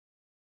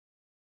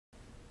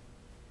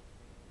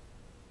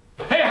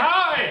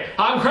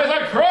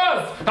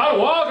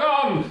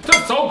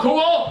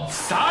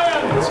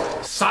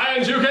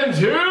science you can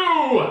do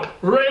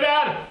right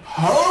at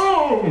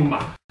home.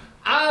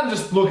 I'm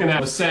just looking at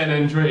the San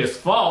Andreas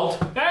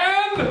Fault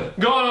and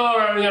going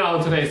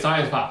over, today's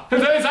science pop.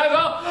 Today's science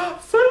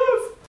pop.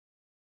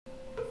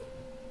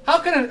 How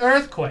can an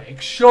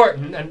earthquake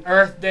shorten an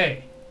Earth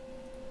day?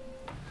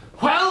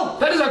 Well,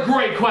 that is a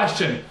great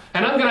question,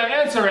 and I'm gonna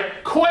answer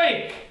it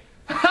quake.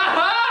 Ha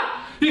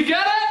ha! You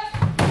get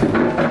it?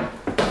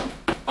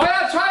 Oh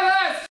yeah, try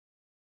this.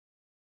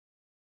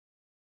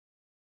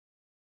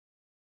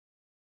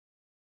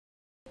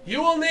 You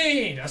will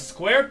need a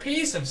square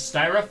piece of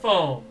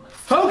styrofoam.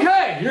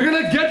 Okay, you're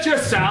gonna get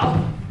yourself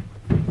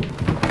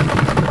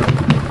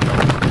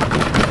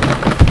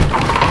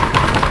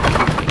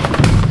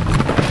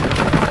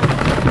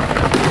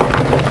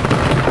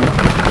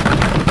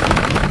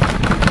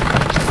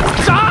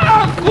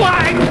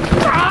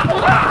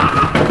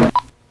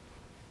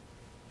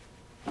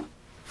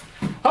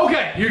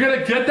Okay, you're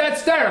gonna get that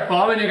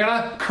styrofoam and you're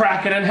gonna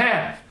crack it in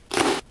half.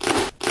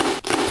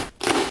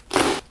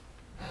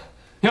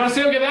 You wanna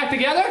see them get back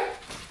together?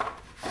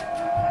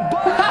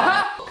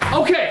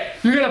 Okay,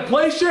 you're gonna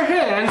place your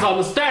hands on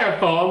the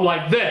styrofoam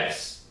like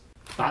this.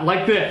 Not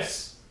like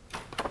this.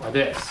 Or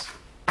this.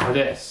 Or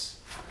this.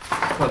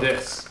 Or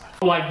this.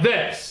 Like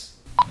this.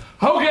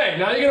 Okay,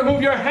 now you're gonna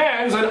move your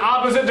hands in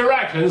opposite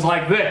directions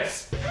like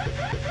this.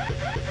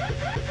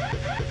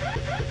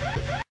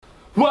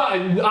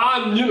 Well,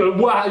 on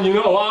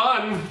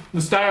the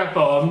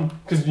styrofoam,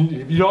 because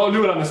you don't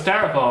do it on the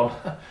styrofoam,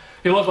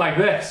 you look like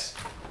this.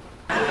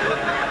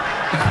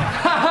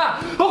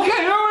 Okay,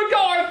 here we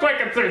go, earthquake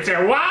in 3,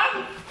 2, 1.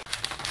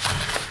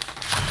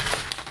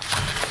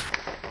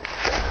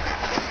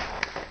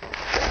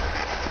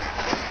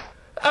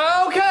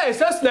 Okay,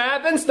 so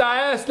snap and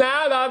style,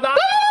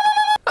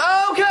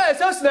 Okay,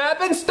 so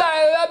snap and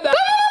style.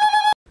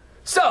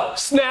 So,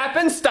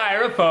 snapping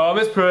styrofoam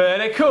is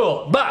pretty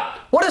cool, but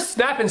what does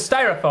snapping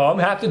styrofoam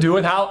have to do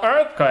with how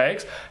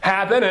earthquakes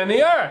happen in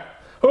the earth?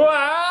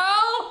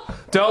 Well,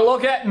 don't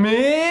look at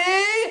me.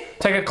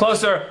 Take a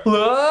closer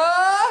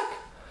look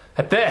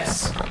at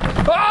this.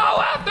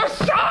 Oh,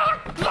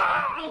 aftershock!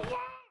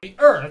 The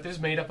Earth is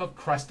made up of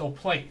crustal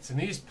plates, and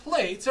these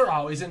plates are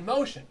always in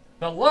motion.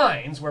 The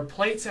lines where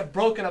plates have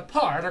broken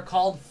apart are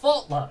called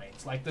fault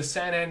lines, like the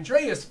San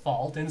Andreas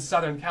Fault in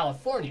Southern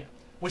California,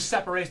 which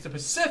separates the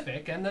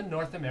Pacific and the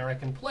North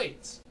American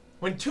plates.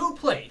 When two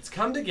plates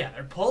come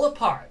together, pull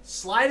apart,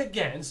 slide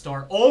against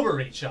or over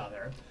each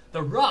other,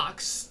 the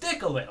rocks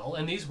stick a little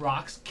and these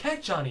rocks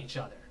catch on each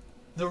other.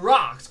 The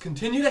rocks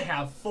continue to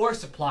have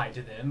force applied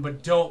to them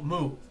but don't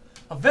move.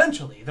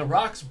 Eventually, the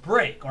rocks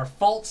break or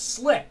faults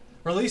slip,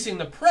 releasing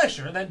the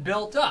pressure that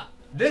built up.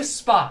 This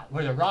spot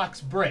where the rocks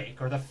break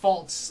or the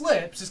fault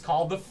slips is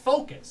called the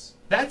focus.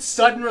 That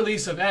sudden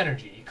release of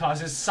energy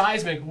causes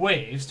seismic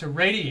waves to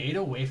radiate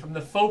away from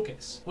the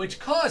focus, which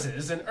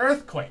causes an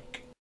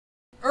earthquake.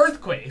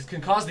 Earthquakes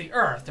can cause the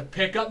Earth to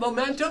pick up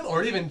momentum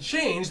or even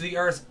change the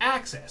Earth's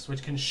axis,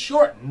 which can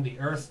shorten the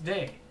Earth's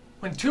day.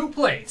 When two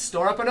plates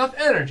store up enough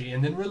energy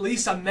and then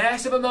release a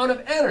massive amount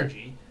of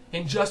energy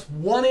in just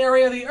one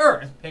area of the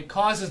Earth, it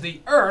causes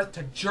the Earth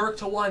to jerk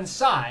to one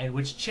side,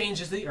 which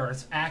changes the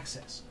Earth's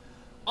axis.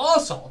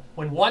 Also,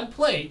 when one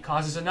plate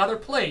causes another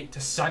plate to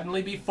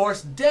suddenly be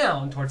forced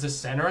down towards the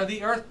center of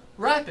the Earth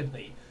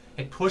rapidly,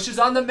 it pushes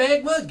on the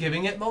magma,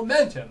 giving it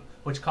momentum,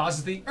 which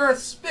causes the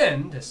Earth's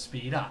spin to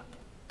speed up.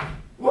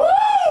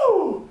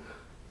 Woo!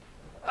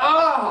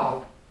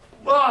 Oh,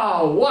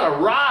 what a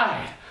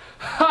ride!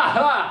 Ha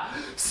ha!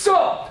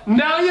 So,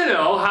 now you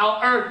know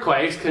how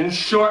earthquakes can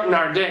shorten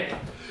our day.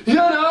 You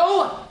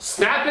know,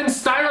 snapping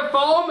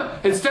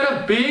styrofoam instead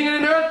of being in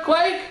an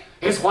earthquake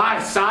is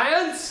why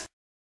science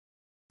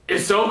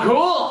is so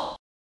cool!